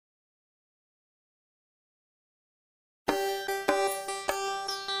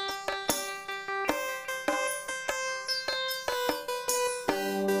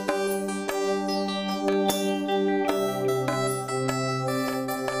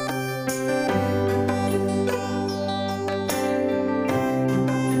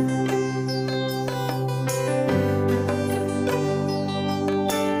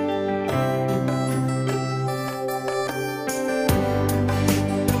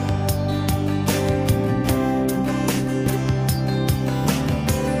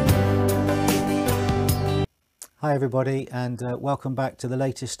Hi everybody, and welcome back to the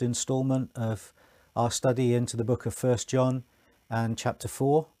latest instalment of our study into the book of 1 John and chapter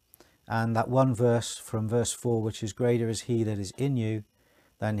 4, and that one verse from verse 4, which is greater is he that is in you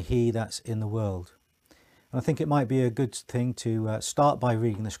than he that's in the world. And I think it might be a good thing to start by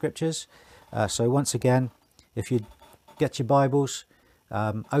reading the scriptures. So once again, if you get your Bibles,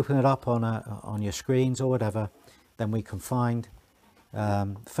 open it up on your screens or whatever, then we can find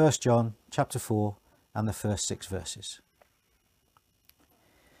 1 John chapter 4 and the first 6 verses.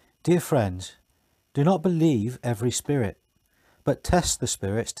 Dear friends, do not believe every spirit, but test the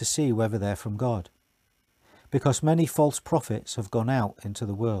spirits to see whether they're from God, because many false prophets have gone out into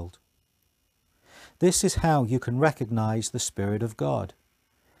the world. This is how you can recognize the Spirit of God.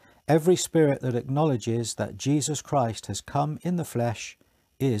 Every spirit that acknowledges that Jesus Christ has come in the flesh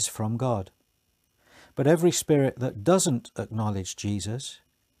is from God. But every spirit that doesn't acknowledge Jesus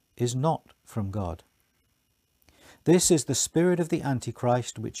is not from God. This is the spirit of the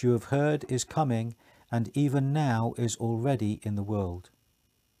Antichrist, which you have heard is coming and even now is already in the world.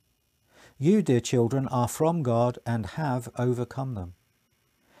 You, dear children, are from God and have overcome them,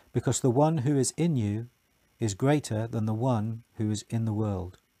 because the one who is in you is greater than the one who is in the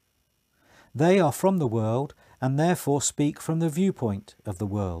world. They are from the world and therefore speak from the viewpoint of the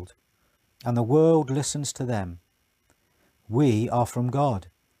world, and the world listens to them. We are from God,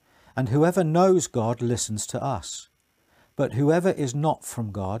 and whoever knows God listens to us. But whoever is not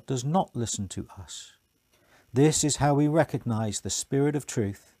from God does not listen to us. This is how we recognize the spirit of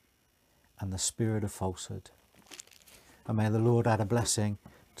truth and the spirit of falsehood. And may the Lord add a blessing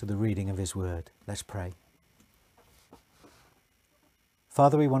to the reading of his word. Let's pray.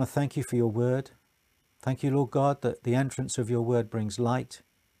 Father, we want to thank you for your word. Thank you, Lord God, that the entrance of your word brings light.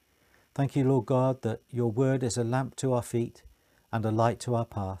 Thank you, Lord God, that your word is a lamp to our feet and a light to our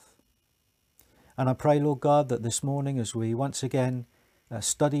path. And I pray, Lord God, that this morning as we once again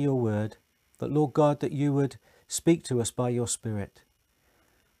study your word, that, Lord God, that you would speak to us by your Spirit,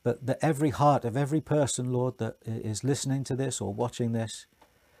 that every heart of every person, Lord, that is listening to this or watching this,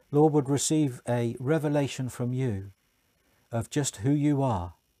 Lord, would receive a revelation from you of just who you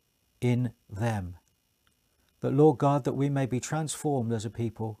are in them. That, Lord God, that we may be transformed as a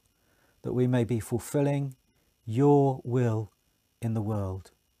people, that we may be fulfilling your will in the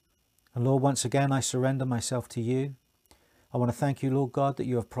world. And Lord, once again, I surrender myself to you. I want to thank you, Lord God, that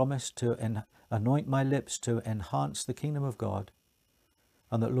you have promised to anoint my lips to enhance the kingdom of God.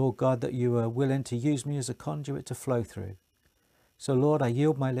 And that, Lord God, that you are willing to use me as a conduit to flow through. So, Lord, I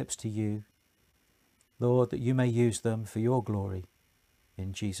yield my lips to you. Lord, that you may use them for your glory.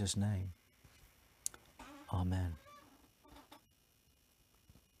 In Jesus' name. Amen.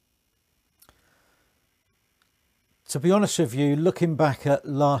 To be honest with you, looking back at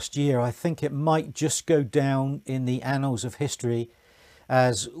last year, I think it might just go down in the annals of history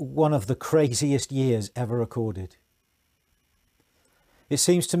as one of the craziest years ever recorded. It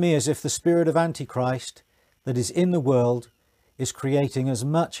seems to me as if the spirit of Antichrist that is in the world is creating as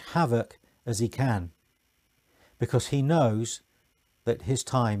much havoc as he can, because he knows that his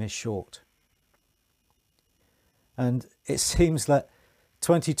time is short. And it seems that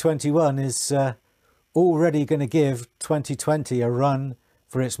 2021 is already going to give 2020 a run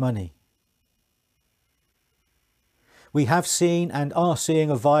for its money. We have seen and are seeing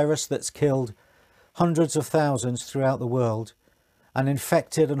a virus that's killed hundreds of thousands throughout the world and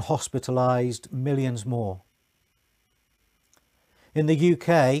infected and hospitalized millions more. In the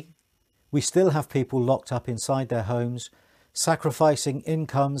UK, we still have people locked up inside their homes, sacrificing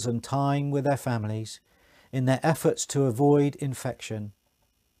incomes and time with their families in their efforts to avoid infection.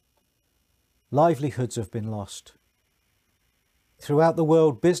 Livelihoods have been lost. Throughout the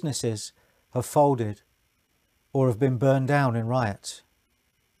world, businesses have folded or have been burned down in riots.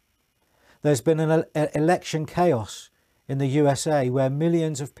 There's been an election chaos in the USA where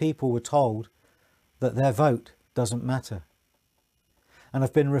millions of people were told that their vote doesn't matter and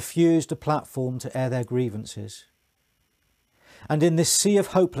have been refused a platform to air their grievances. And in this sea of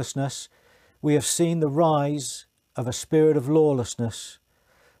hopelessness, we have seen the rise of a spirit of lawlessness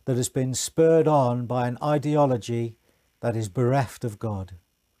that has been spurred on by an ideology that is bereft of God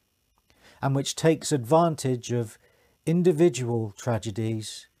and which takes advantage of individual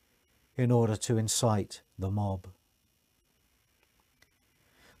tragedies in order to incite the mob.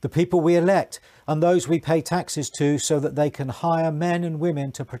 The people we elect and those we pay taxes to so that they can hire men and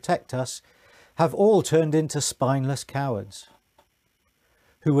women to protect us have all turned into spineless cowards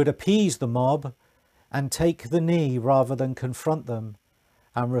who would appease the mob and take the knee rather than confront them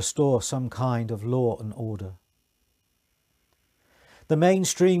and restore some kind of law and order. The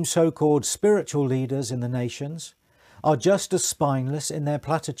mainstream so-called spiritual leaders in the nations are just as spineless in their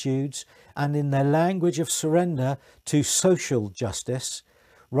platitudes and in their language of surrender to social justice,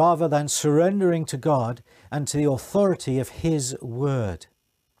 rather than surrendering to God and to the authority of His word.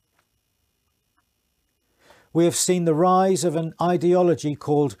 We have seen the rise of an ideology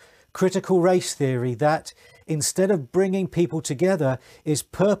called critical race theory that, instead of bringing people together, is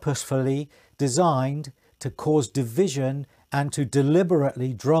purposefully designed to cause division and to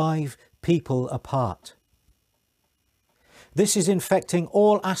deliberately drive people apart. This is infecting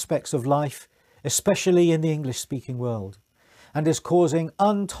all aspects of life, especially in the English-speaking world, and is causing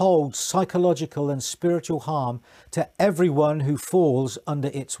untold psychological and spiritual harm to everyone who falls under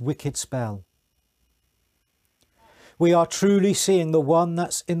its wicked spell. We are truly seeing the one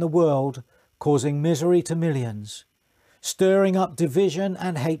that's in the world causing misery to millions, stirring up division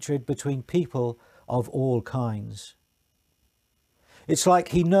and hatred between people of all kinds. It's like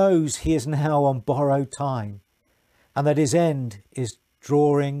he knows he is now on borrowed time and that his end is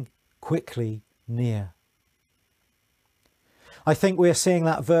drawing quickly near. I think we're seeing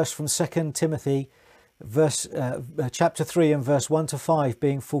that verse from 2 Timothy chapter 3 and verse 1 to 5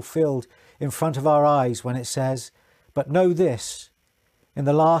 being fulfilled in front of our eyes when it says, "But know this, in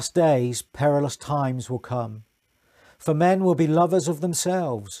the last days perilous times will come. For men will be lovers of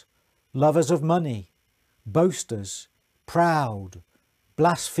themselves, lovers of money, boasters, proud,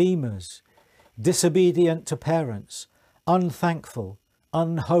 blasphemers, disobedient to parents, unthankful,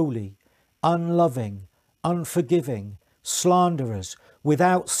 unholy, unloving, unforgiving, slanderers,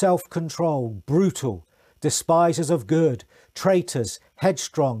 without self-control, brutal, despisers of good, traitors,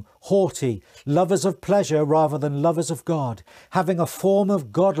 headstrong, haughty, lovers of pleasure rather than lovers of God, having a form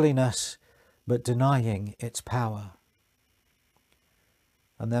of godliness, but denying its power."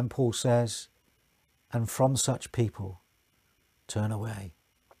 And then Paul says, "And from such people, turn away."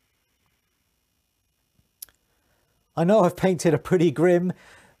 I know I've painted a pretty grim,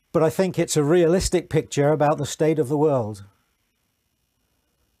 but I think it's a realistic picture about the state of the world.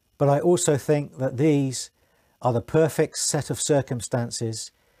 But I also think that these are the perfect set of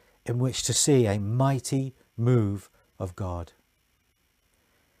circumstances in which to see a mighty move of God.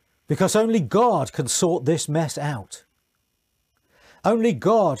 Because only God can sort this mess out. Only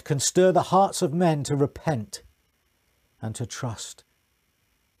God can stir the hearts of men to repent and to trust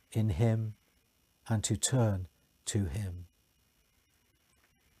in Him and to turn to Him.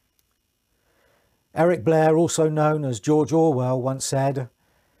 Eric Blair, also known as George Orwell, once said,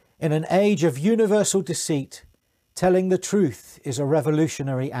 "In an age of universal deceit, telling the truth is a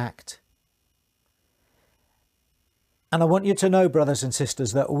revolutionary act." And I want you to know, brothers and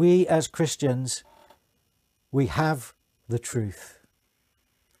sisters, that we as Christians, we have the truth.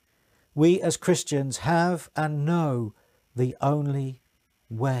 We as Christians have and know the only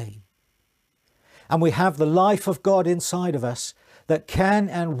way. And we have the life of God inside of us that can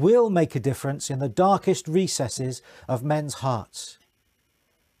and will make a difference in the darkest recesses of men's hearts.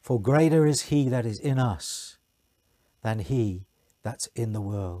 For greater is He that is in us than he that's in the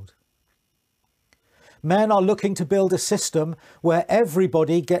world. Men are looking to build a system where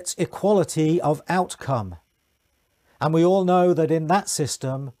everybody gets equality of outcome. And we all know that in that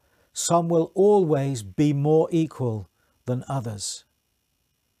system, some will always be more equal than others.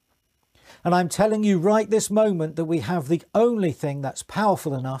 And I'm telling you right this moment that we have the only thing that's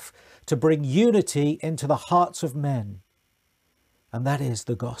powerful enough to bring unity into the hearts of men. And that is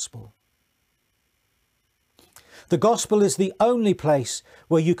the gospel. The gospel is the only place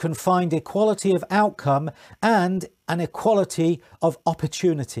where you can find equality of outcome and an equality of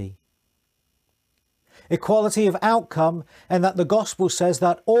opportunity. Equality of outcome, and that the gospel says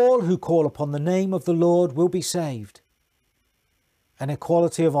that all who call upon the name of the Lord will be saved. An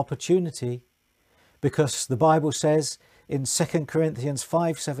equality of opportunity, because the Bible says in 2 Corinthians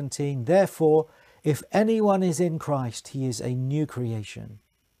 5:17, "Therefore, if anyone is in Christ, he is a new creation.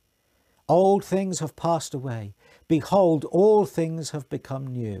 Old things have passed away. Behold, all things have become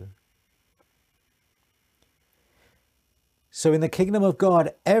new." So in the kingdom of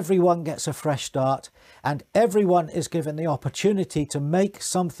God, everyone gets a fresh start and everyone is given the opportunity to make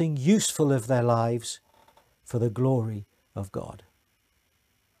something useful of their lives for the glory of God.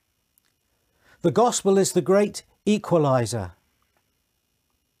 The gospel is the great equalizer.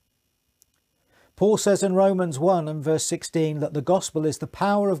 Paul says in Romans 1 and verse 16 that the gospel is the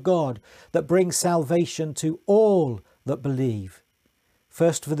power of God that brings salvation to all that believe,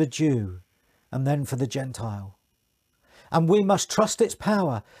 first for the Jew and then for the Gentile. And we must trust its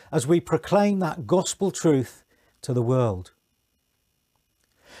power as we proclaim that gospel truth to the world.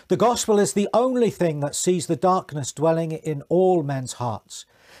 The gospel is the only thing that sees the darkness dwelling in all men's hearts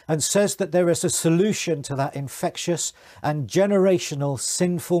and says that there is a solution to that infectious and generational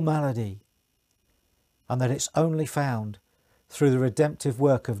sinful malady, and that it's only found through the redemptive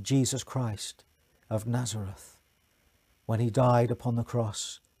work of Jesus Christ of Nazareth when he died upon the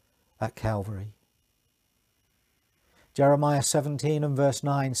cross at Calvary. Jeremiah 17 and verse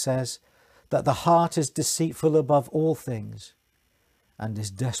 9 says that the heart is deceitful above all things and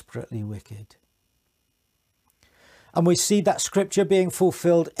is desperately wicked. And we see that scripture being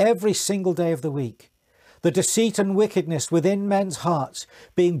fulfilled every single day of the week. The deceit and wickedness within men's hearts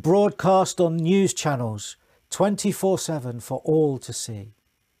being broadcast on news channels 24/7 for all to see.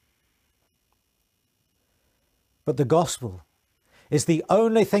 But the gospel is the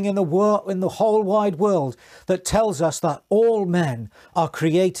only thing in the whole wide world that tells us that all men are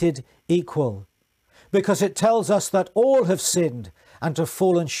created equal, because it tells us that all have sinned and have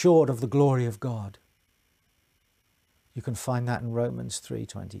fallen short of the glory of God. You can find that in Romans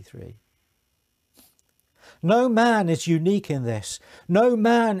 3:23. No man is unique in this. No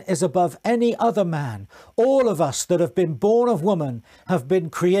man is above any other man. All of us that have been born of woman have been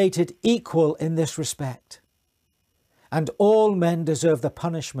created equal in this respect. And all men deserve the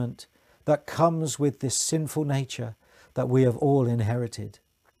punishment that comes with this sinful nature that we have all inherited.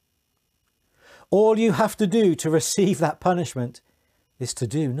 All you have to do to receive that punishment is to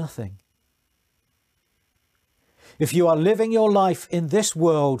do nothing. If you are living your life in this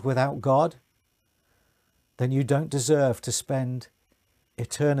world without God, then you don't deserve to spend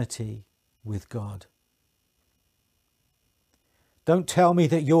eternity with God. Don't tell me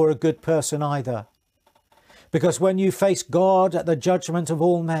that you're a good person either, because when you face God at the judgment of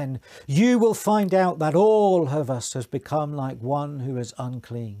all men, you will find out that all of us has become like one who is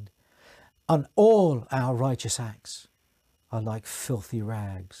unclean, and all our righteous acts are like filthy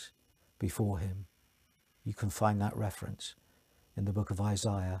rags before him. You can find that reference in the book of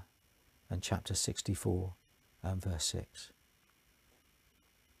Isaiah and chapter 64 and verse 6.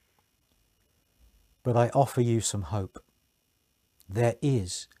 But I offer you some hope. There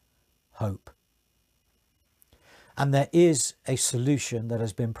is hope. And there is a solution that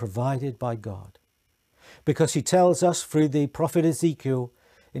has been provided by God, because he tells us through the prophet Ezekiel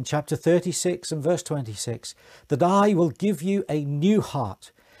in chapter 36 and verse 26 that I will give you a new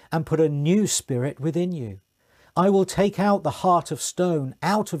heart and put a new spirit within you. I will take out the heart of stone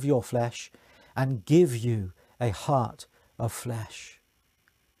out of your flesh and give you a heart of flesh.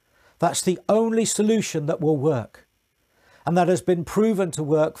 That's the only solution that will work, and that has been proven to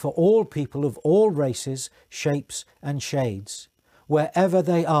work for all people of all races, shapes and shades, wherever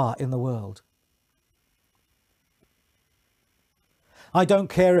they are in the world. I don't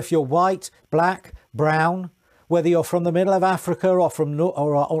care if you're white, black, brown, whether you're from the middle of Africa or from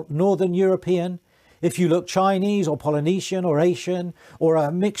or Northern European, if you look Chinese or Polynesian or Asian or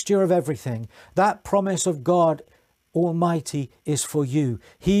a mixture of everything. That promise of God Almighty is for you.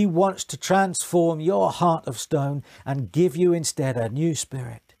 He wants to transform your heart of stone and give you instead a new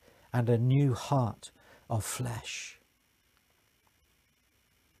spirit and a new heart of flesh.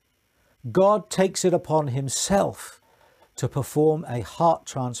 God takes it upon himself to perform a heart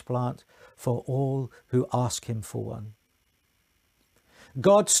transplant for all who ask him for one.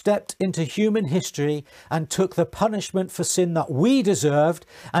 God stepped into human history and took the punishment for sin that we deserved,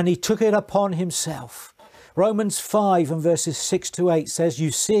 and he took it upon himself. Romans 5 and verses 6 to 8 says,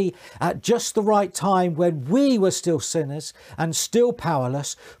 you see, at just the right time when we were still sinners and still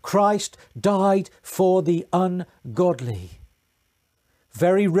powerless, Christ died for the ungodly.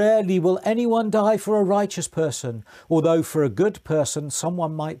 Very rarely will anyone die for a righteous person, although for a good person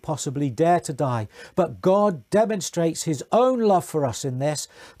someone might possibly dare to die. But God demonstrates his own love for us in this,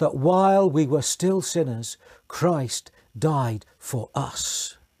 that while we were still sinners, Christ died for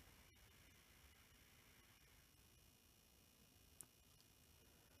us.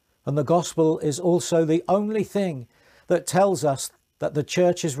 And the gospel is also the only thing that tells us that the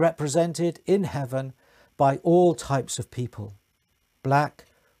church is represented in heaven by all types of people. Black,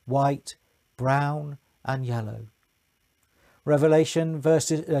 white, brown and yellow. Revelation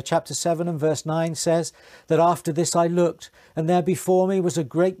chapter 7 and verse 9 says that after this I looked, and there before me was a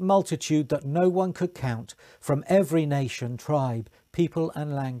great multitude that no one could count, from every nation, tribe, people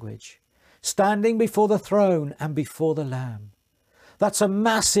and language, standing before the throne and before the Lamb. That's a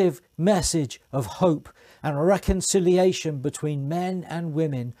massive message of hope and reconciliation between men and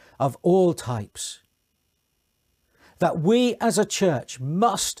women of all types, that we as a church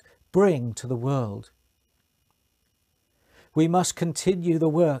must bring to the world. We must continue the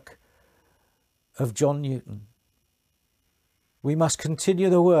work of John Newton. We must continue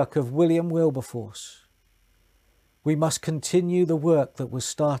the work of William Wilberforce. We must continue the work that was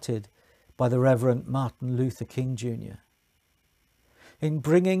started by the Reverend Martin Luther King Jr. in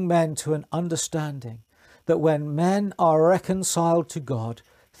bringing men to an understanding that when men are reconciled to God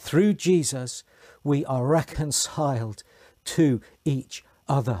through Jesus, we are reconciled to each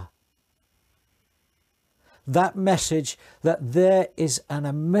other. That message that there is an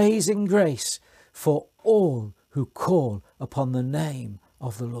amazing grace for all who call upon the name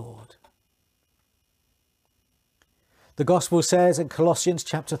of the Lord. The Gospel says in Colossians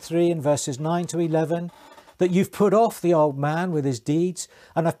chapter 3 and verses 9 to 11 that you've put off the old man with his deeds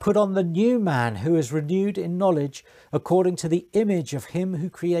and have put on the new man who is renewed in knowledge according to the image of him who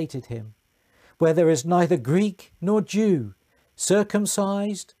created him, where there is neither Greek nor Jew,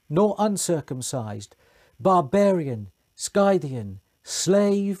 circumcised nor uncircumcised, barbarian, Scythian,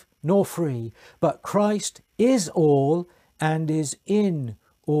 slave nor free, but Christ is all and is in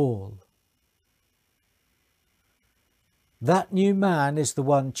all. That new man is the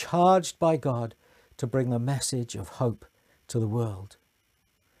one charged by God to bring the message of hope to the world.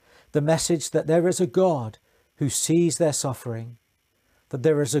 The message that there is a God who sees their suffering, that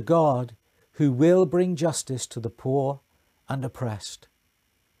there is a God who will bring justice to the poor and oppressed,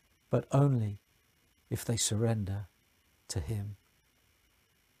 but only if they surrender to him.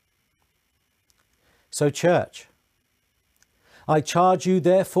 So, church, I charge you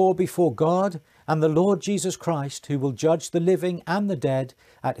therefore before God and the Lord Jesus Christ, who will judge the living and the dead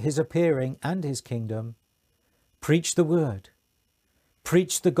at his appearing and his kingdom, preach the word,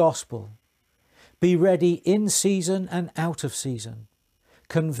 preach the gospel, be ready in season and out of season,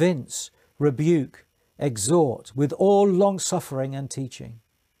 convince, rebuke, exhort with all long suffering and teaching.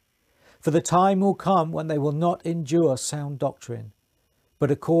 For the time will come when they will not endure sound doctrine, but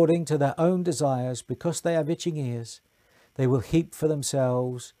according to their own desires, because they have itching ears, they will heap for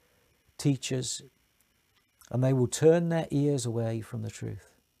themselves teachers, and they will turn their ears away from the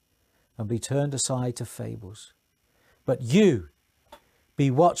truth and be turned aside to fables. But you,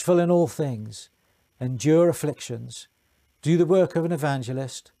 be watchful in all things, endure afflictions, do the work of an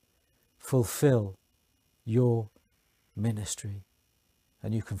evangelist, fulfill your ministry.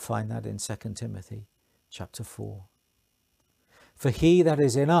 And you can find that in 2 Timothy chapter 4. For he that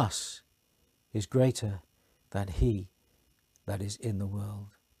is in us is greater than he that is in the world.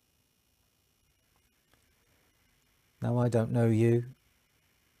 Now, I don't know you.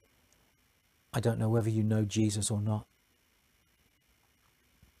 I don't know whether you know Jesus or not.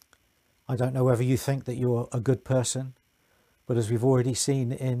 I don't know whether you think that you're a good person, but as we've already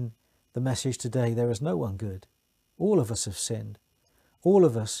seen in the message today, there is no one good. All of us have sinned. All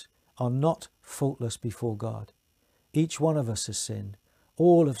of us are not faultless before God. Each one of us has sinned.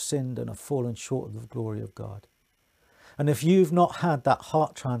 All have sinned and have fallen short of the glory of God. And if you've not had that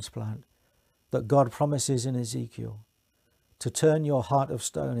heart transplant that God promises in Ezekiel, to turn your heart of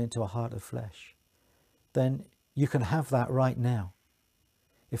stone into a heart of flesh, then you can have that right now.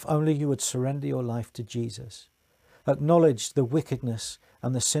 If only you would surrender your life to Jesus, acknowledge the wickedness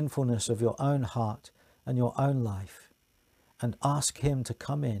and the sinfulness of your own heart and your own life, and ask him to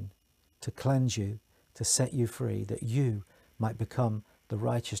come in, to cleanse you, to set you free, that you might become the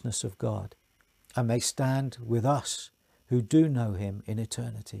righteousness of God and may stand with us who do know him in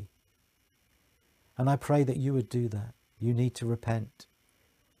eternity. And I pray that you would do that. You need to repent.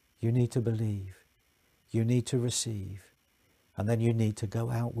 You need to believe. You need to receive. And then you need to go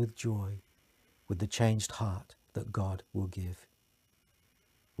out with joy, with the changed heart that God will give.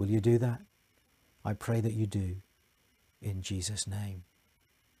 Will you do that? I pray that you do. In Jesus' name.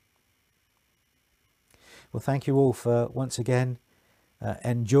 Well, thank you all for once again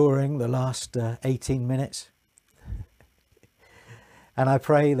enduring the last 18 minutes. And I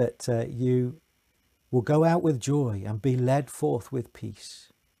pray that you will go out with joy and be led forth with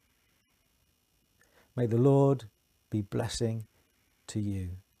peace. May the Lord be blessing to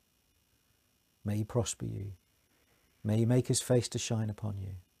you. May he prosper you. May he make his face to shine upon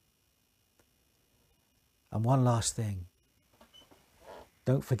you. And one last thing.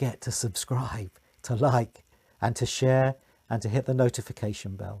 Don't forget to subscribe, to like, and to share, and to hit the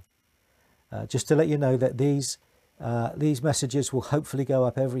notification bell. Just to let you know that these messages will hopefully go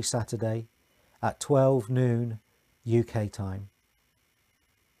up every Saturday at 12 noon UK time.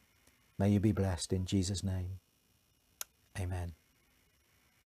 May you be blessed in Jesus' name. Amen.